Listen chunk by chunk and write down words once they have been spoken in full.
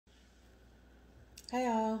Hi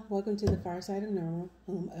all, welcome to the Far Side of Normal,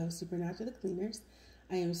 home of Supernatural the Cleaners.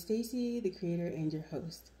 I am Stacy, the creator and your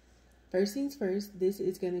host. First things first, this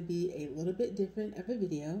is going to be a little bit different of a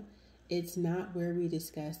video. It's not where we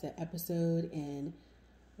discuss the episode and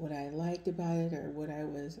what I liked about it or what I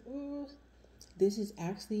was, This is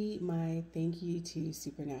actually my thank you to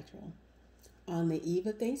Supernatural. On the eve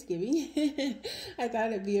of Thanksgiving, I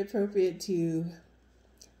thought it'd be appropriate to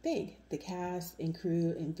thank the cast and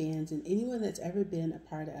crew and fans and anyone that's ever been a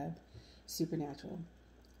part of Supernatural.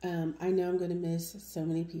 I know I'm going to miss so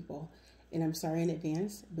many people, and I'm sorry in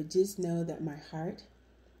advance, but just know that my heart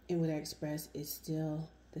and what I express is still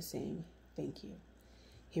the same. Thank you.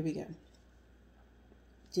 Here we go.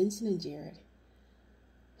 Jensen and Jared,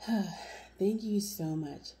 thank you so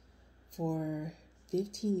much for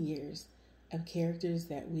 15 years of characters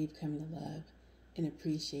that we've come to love and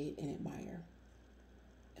appreciate and admire.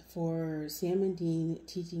 For Sam and Dean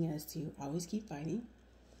teaching us to always keep fighting,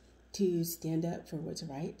 to stand up for what's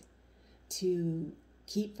right, to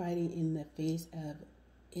keep fighting in the face of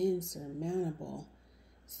insurmountable,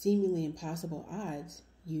 seemingly impossible odds,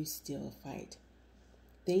 you still fight.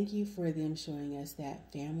 Thank you for them showing us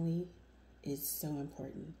that family is so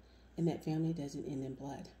important and that family doesn't end in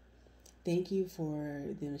blood. Thank you for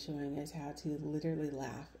them showing us how to literally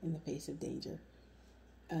laugh in the face of danger.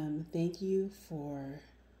 Thank you for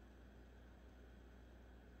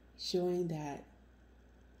showing that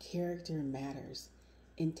character matters,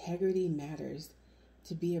 integrity matters,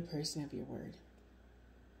 to be a person of your word.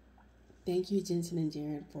 Thank you, Jensen and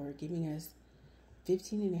Jared, for giving us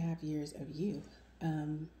 15 and a half years of you.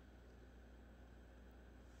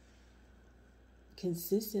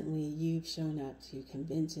 Consistently, you've shown up to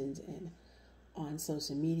conventions and on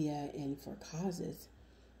social media and for causes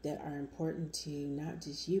that are important to not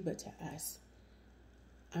just you, but to us.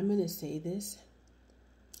 I'm going to say this,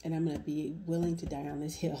 and I'm going to be willing to die on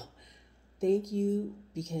this hill. Thank you,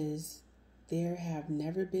 because there have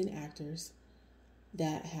never been actors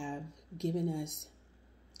that have given us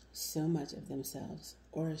so much of themselves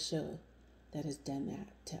or a show that has done that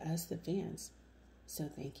to us, the fans. So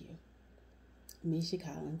thank you. Misha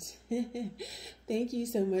Collins, thank you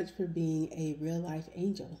so much for being a real life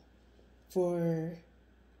angel, for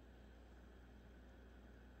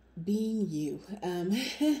being you.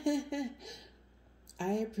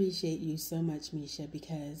 I appreciate you so much, Misha,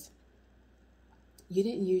 because you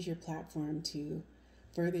didn't use your platform to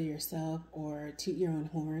further yourself or toot your own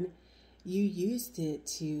horn. You used it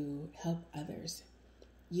to help others.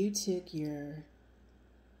 You took your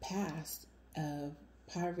past of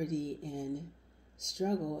poverty and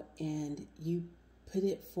struggle and you put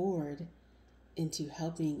it forward into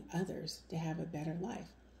helping others to have a better life,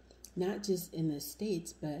 not just in the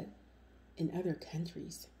States, but in other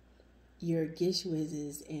countries. Your gish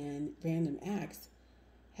whizzes and random acts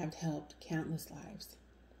have helped countless lives.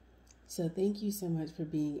 So thank you so much for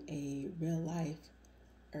being a real life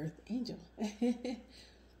earth angel.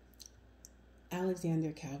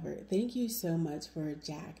 Alexander Calvert, thank you so much for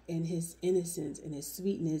Jack and his innocence and his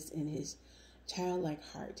sweetness and his childlike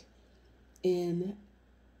heart. In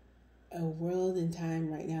a world and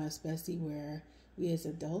time right now, especially where we as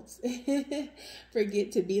adults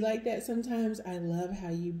forget to be like that sometimes, I love how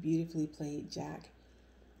you beautifully played Jack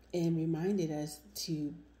and reminded us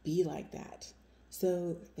to be like that.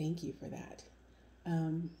 So thank you for that.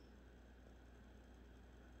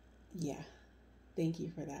 Thank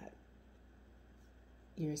you for that.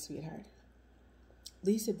 You're a sweetheart.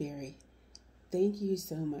 Lisa Berry, thank you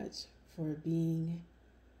so much for being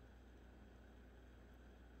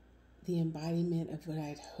the embodiment of what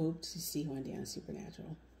I'd hoped to see one day on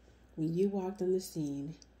Supernatural. When you walked on the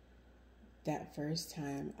scene that first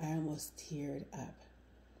time, I almost teared up.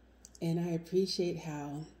 And I appreciate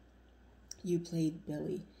how you played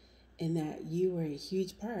Billy and that you were a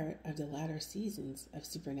huge part of the latter seasons of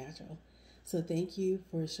Supernatural. So thank you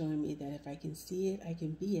for showing me that if I can see it, I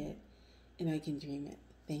can be it, and I can dream it.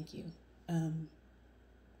 Thank you.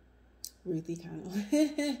 Ruthie Connell.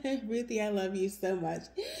 Ruthie, I love you so much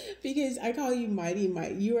because I call you Mighty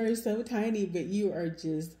Mite. You are so tiny, but you are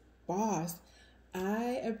just boss.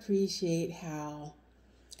 I appreciate how,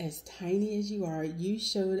 as tiny as you are, you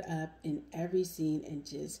showed up in every scene and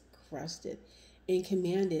just crushed it and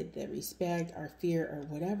commanded the respect or fear or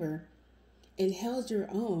whatever and held your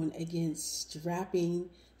own against strapping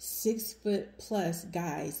 6-foot+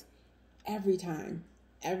 guys every time.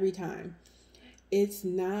 It's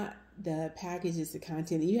not the package, it's the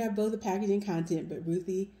content. You have both the package and content, but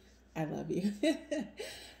Ruthie, I love you.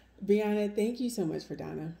 Brianna, thank you so much for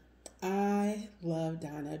Donna. I love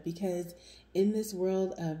Donna because in this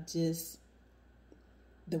world of just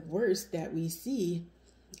the worst that we see,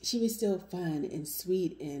 she was still fun and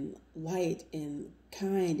sweet and light and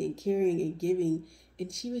kind and caring and giving.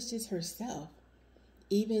 And she was just herself,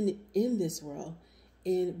 even in this world.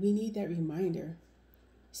 And we need that reminder.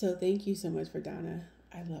 So thank you so much for Donna.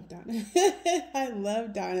 I love Donna. I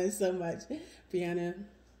love Donna so much. Brianna,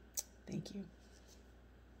 thank you.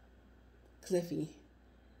 Cliffy,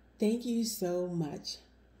 thank you so much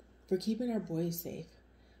for keeping our boys safe,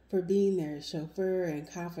 for being their chauffeur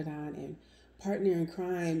and confidant and partner in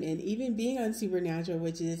crime, and even being on Supernatural,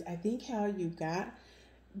 which is, I think, how you got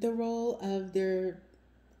the role of their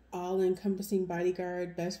all-encompassing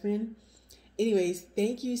bodyguard best friend. Anyways,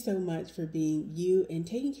 thank you so much for being you and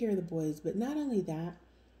taking care of the boys. But not only that,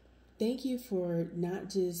 thank you for not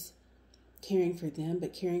just caring for them,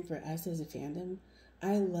 but caring for us as a fandom.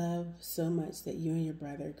 I love so much that you and your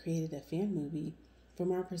brother created a fan movie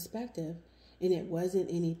from our perspective, and it wasn't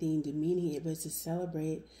anything demeaning. It was to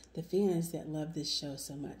celebrate the fans that love this show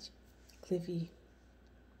so much. Cliffy,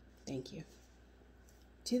 thank you.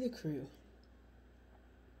 To the crew,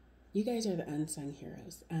 you guys are the unsung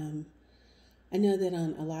heroes. I know that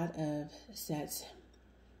on a lot of sets,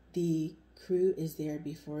 the crew is there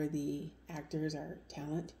before the actors are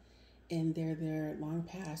talent, and they're there long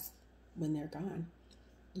past when they're gone.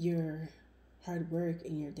 Your hard work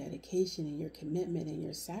and your dedication and your commitment and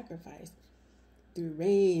your sacrifice through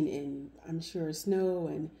rain and I'm sure snow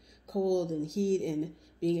and cold and heat and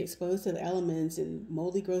being exposed to the elements and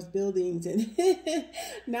moldy gross buildings and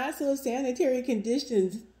not so sanitary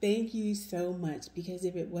conditions. Thank you so much, because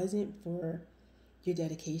if it wasn't for your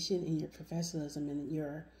dedication and your professionalism and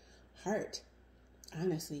your heart,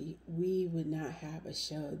 honestly, we would not have a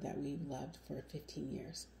show that we've loved for 15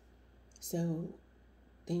 years. So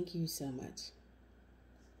thank you so much.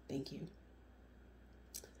 Thank you.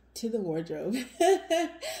 To the wardrobe,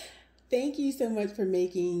 thank you so much for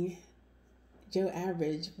making Joe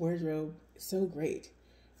Average wardrobe so great.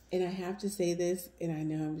 And I have to say this, and I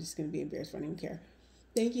know I'm just going to be embarrassed, but I don't even care.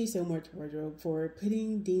 Thank you so much, wardrobe, for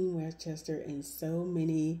putting Dean Westchester in so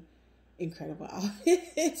many incredible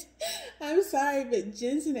outfits. I'm sorry, but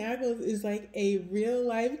Jensen Ackles is like a real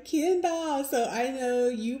life Ken doll. So I know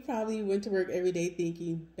you probably went to work every day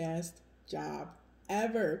thinking, best job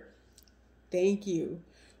ever. Thank you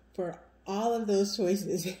for all of those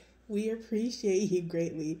choices. We appreciate you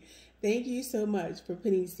greatly. Thank you so much for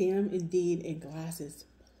putting Sam and Dean in glasses.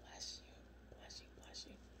 Bless you, bless you, bless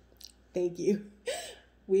you. Thank you.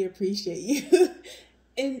 We appreciate you.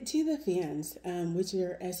 And to the fans, which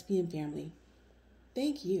are SPN family,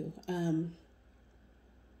 thank you.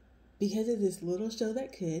 Because of this little show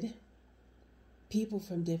that could, people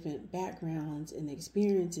from different backgrounds and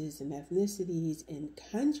experiences and ethnicities and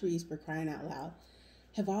countries, for crying out loud,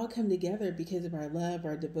 have all come together because of our love,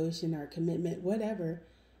 our devotion, our commitment, whatever,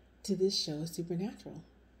 to this show, Supernatural.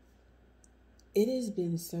 It has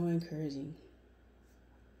been so encouraging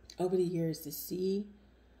over the years to see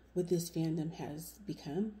what this fandom has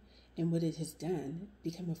become and what it has done,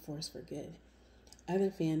 become a force for good. Other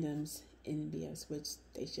fandoms envy us, which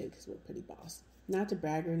they should, because we're pretty boss. Not to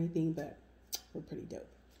brag or anything, but we're pretty dope.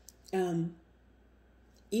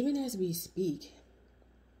 Even as we speak,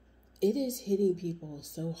 it is hitting people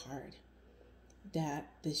so hard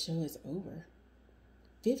that the show is over.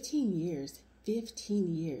 15 years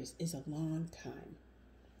is a long time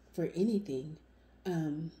for anything.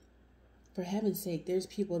 For heaven's sake, there's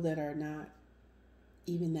people that are not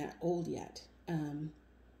even that old yet,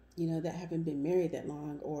 that haven't been married that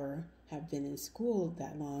long or have been in school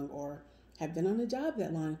that long or have been on a job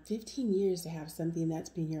that long. 15 years to have something that's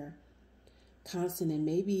been your constant and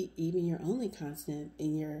maybe even your only constant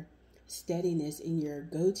in your steadiness, in your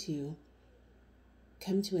go-to,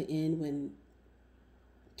 come to an end when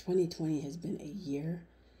 2020 has been a year.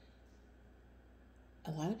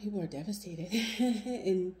 A lot of people are devastated.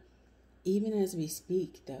 And even as we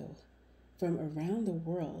speak, though, from around the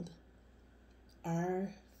world, our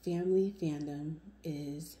family fandom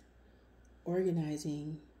is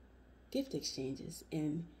organizing gift exchanges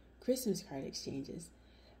and Christmas card exchanges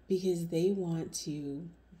because they want to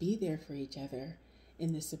be there for each other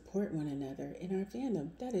and to support one another in our fandom.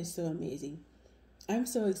 That is so amazing. I'm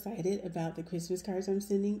so excited about the Christmas cards I'm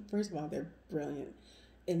sending. First of all, they're brilliant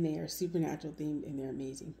and they are Supernatural themed and they're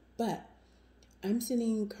amazing. But I'm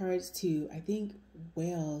sending cards to, I think,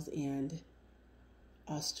 Wales and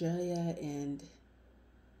Australia and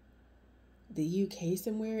the UK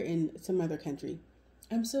somewhere and some other country.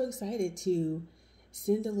 I'm so excited to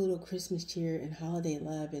send a little Christmas cheer and holiday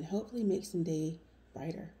love and hopefully make some day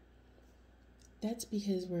brighter. That's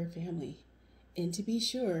because we're a family. And to be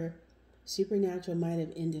sure, Supernatural might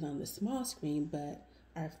have ended on the small screen, but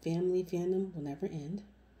Our family fandom will never end.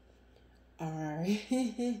 Our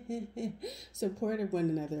support of one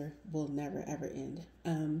another will never ever end.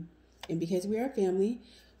 And because we are family,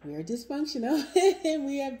 we are dysfunctional, and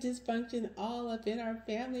we have dysfunction all up in our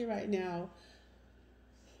family right now.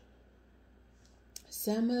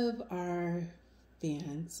 Some of our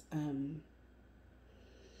fans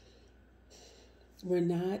were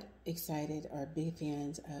not excited or big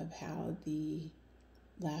fans of how the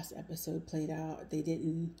last episode played out. They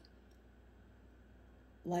didn't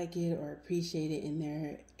like it or appreciate it, and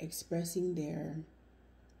they're expressing their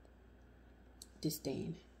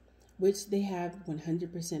disdain, which they have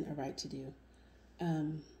 100% a right to do.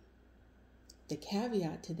 The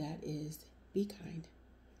caveat to that is be kind.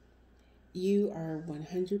 You are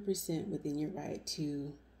 100% within your right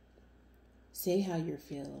to say how you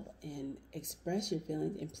feel and express your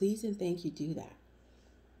feelings, and please and thank you do that.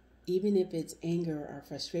 Even if it's anger or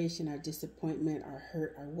frustration or disappointment or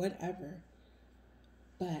hurt or whatever,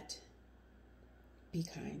 but be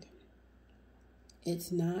kind.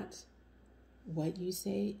 It's not what you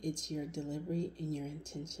say, it's your delivery and your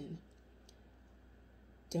intention.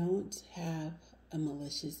 Don't have a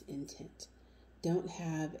malicious intent. Don't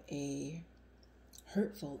have a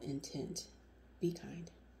hurtful intent. Be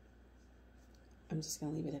kind. I'm just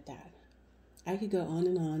going to leave it at that. I could go on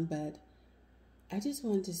and on, but I just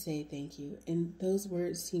wanted to say thank you. And those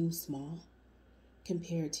words seem small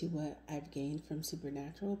compared to what I've gained from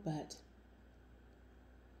Supernatural, but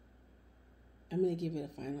I'm going to give it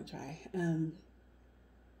a final try.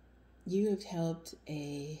 You have helped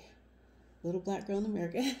a little black girl in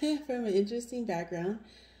America from an interesting background,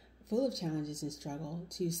 full of challenges and struggle,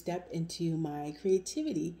 to step into my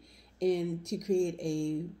creativity and to create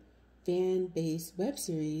a fan-based web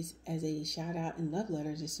series as a shout out and love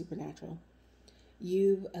letter to Supernatural.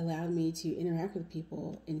 You've allowed me to interact with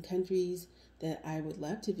people in countries that I would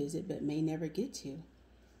love to visit but may never get to.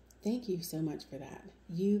 Thank you so much for that.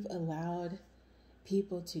 You've allowed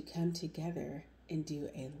people to come together and do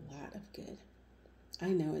a lot of good. I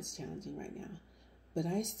know it's challenging right now, but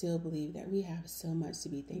I still believe that we have so much to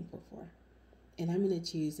be thankful for. And I'm going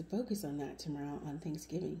to choose to focus on that tomorrow on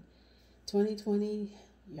Thanksgiving. 2020,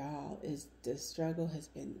 y'all, the struggle has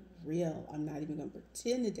been real. I'm not even going to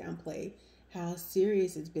pretend to downplay how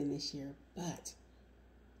serious it's been this year, but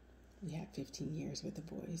we have 15 years with the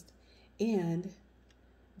boys. And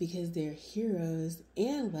because they're heroes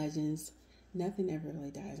and legends, nothing ever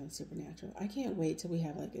really dies on Supernatural. I can't wait till we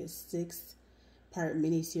have like a 6-part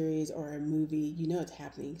miniseries or a movie. You know it's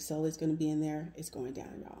happening. Soul going to be in there. It's going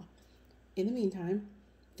down, y'all. In the meantime,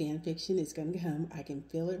 fan fiction is going to come. I can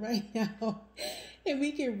feel it right now. And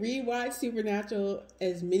we can rewatch Supernatural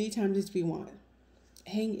as many times as we want.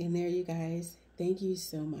 Hang in there, you guys. Thank you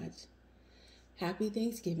so much. Happy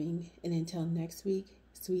Thanksgiving. And until next week,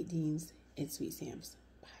 sweet Deans and sweet Sams.